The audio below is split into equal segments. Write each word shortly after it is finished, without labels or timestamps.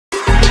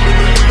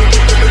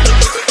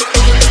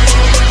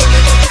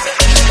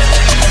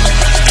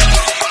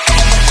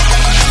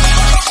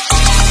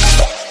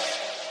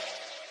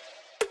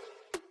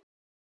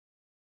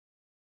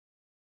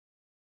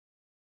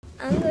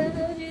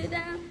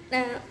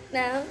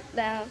down,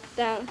 down,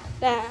 down,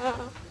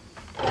 down.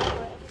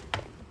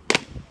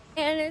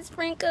 And it's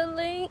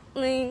sprinkling,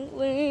 ling,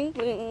 ling,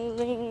 ling,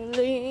 ling,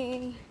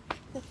 ling.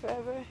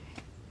 Forever.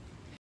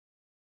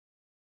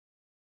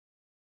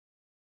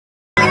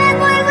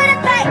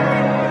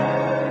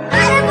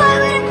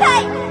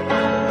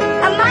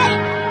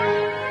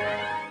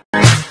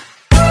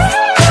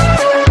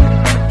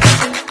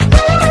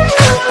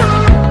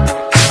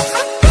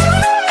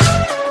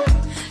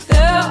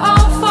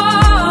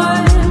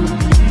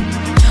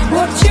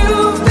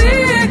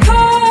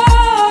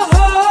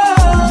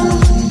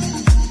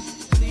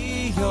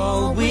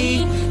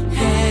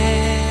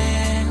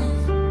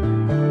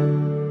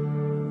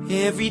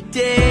 Every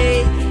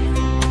day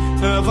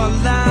of our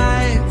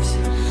lives,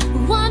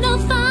 wanna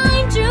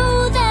find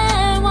you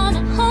there,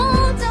 wanna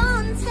hold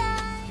on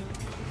tight.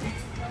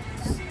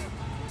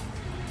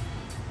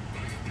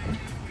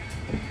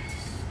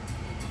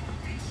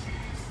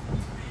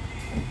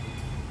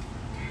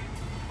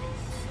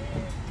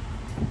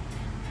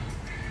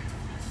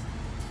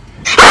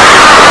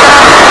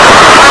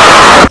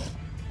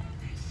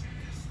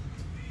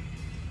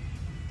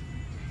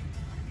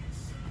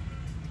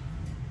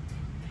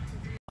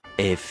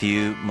 A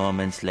few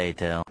moments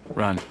later.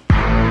 Run.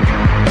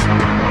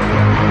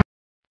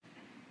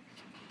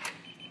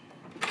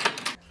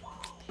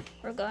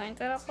 We're going to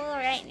the pool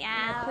right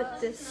now. Put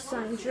this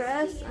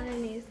sundress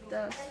underneath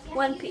the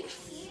one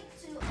piece.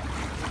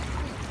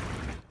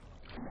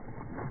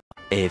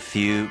 A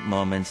few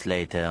moments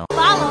later.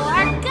 Follow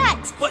our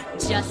gut. What?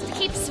 Just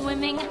keep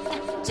swimming.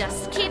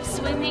 Just keep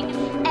swimming.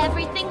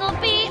 Everything will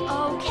be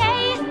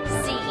okay.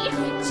 See?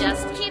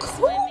 Just keep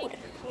swimming.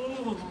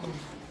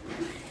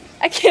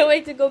 I can't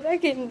wait to go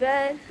back in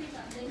bed.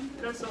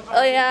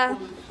 Oh yeah.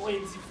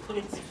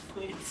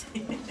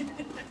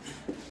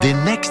 The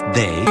next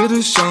day. To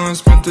the show and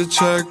spent the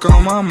check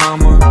on my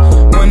mama.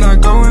 When I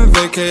go and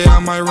vacay, I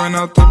might run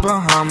out the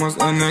Bahamas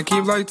and then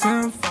keep like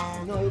 10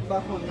 phones.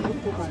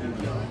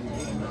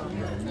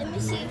 Let me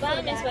see.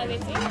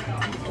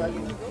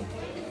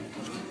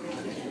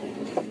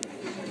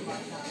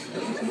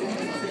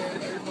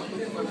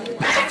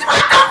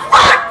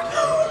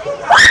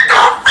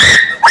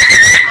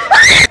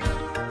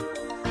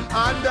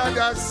 Under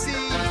the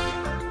sea,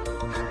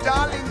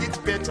 darling, it's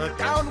better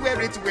down where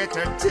it's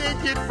wetter.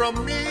 Take it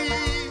from me.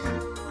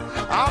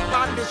 Up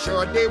on the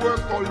shore, they work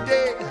all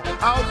day.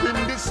 Out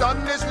in the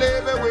sun, they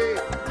slave away.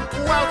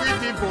 While we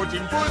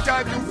devoting full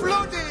time to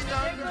floating.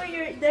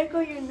 There go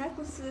your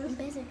necklaces.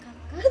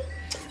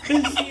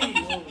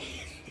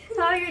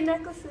 How are your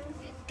necklaces?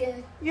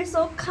 Good. You're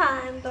so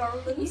kind,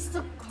 darling. You're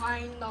so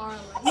kind, darling.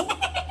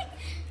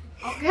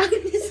 Okay.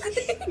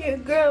 Your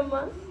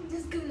grandma.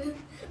 Just gonna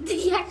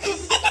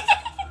deactivate.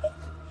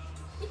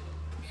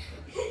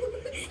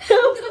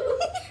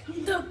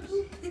 The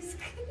poop is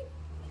good.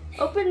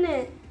 Open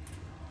it.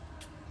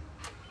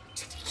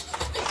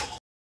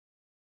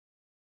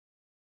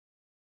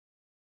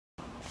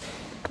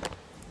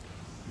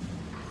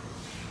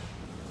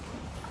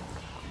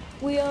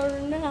 We are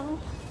now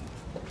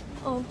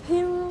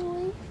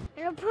apparently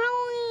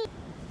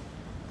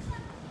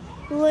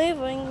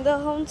leaving the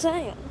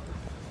hometown.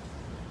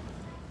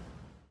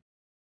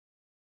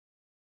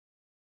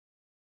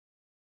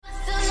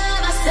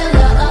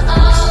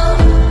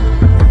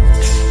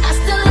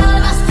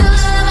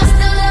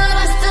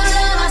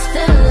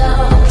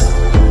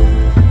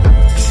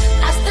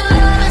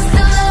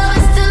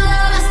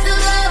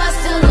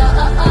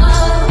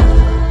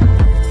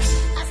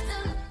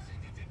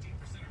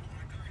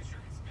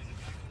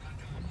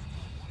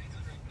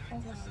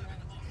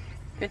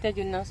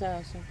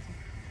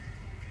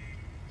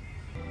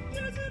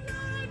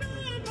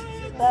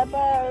 Bye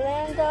bye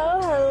Orlando,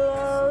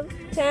 hello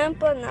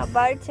Tampa, now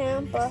bye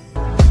Tampa.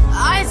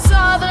 I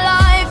saw the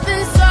life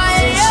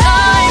inside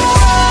tonight.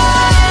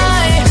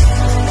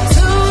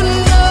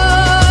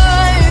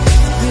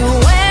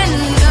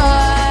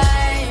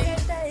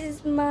 That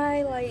is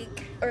my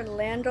like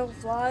Orlando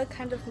vlog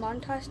kind of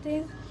montage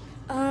thing.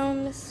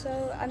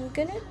 So I'm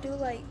gonna do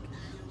like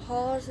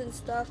hauls and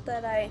stuff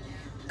that I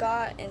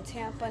got in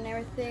Tampa and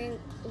everything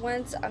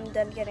once I'm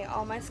done getting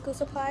all my school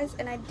supplies.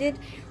 And I did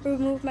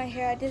remove my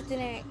hair, I just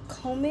didn't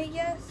comb it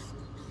yet,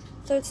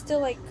 so it's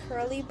still like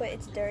curly but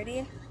it's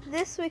dirty.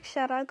 This week's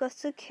shout out goes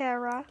to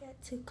Kara.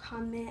 Get to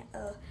comment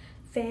a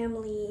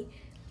family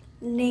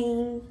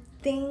name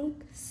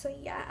thing. So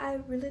yeah, I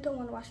really don't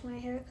want to wash my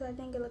hair because I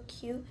think it look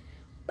cute,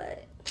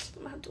 but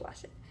I'm gonna have to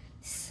wash it.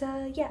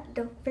 So yeah,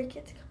 don't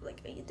forget to come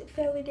like a YouTube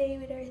family day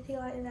with everything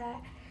like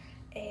that.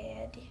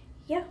 And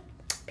yeah,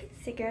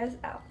 peace, you girls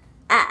out.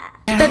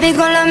 Baby,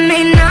 gon' love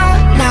me now,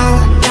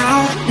 now,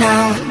 now,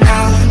 now,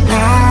 now,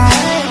 now,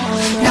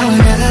 now,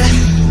 never.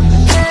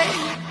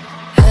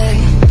 Hey,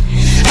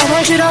 I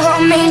want you to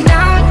hold me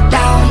down,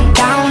 down,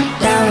 down,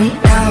 down,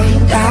 down,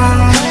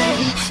 down,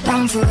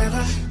 down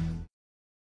forever.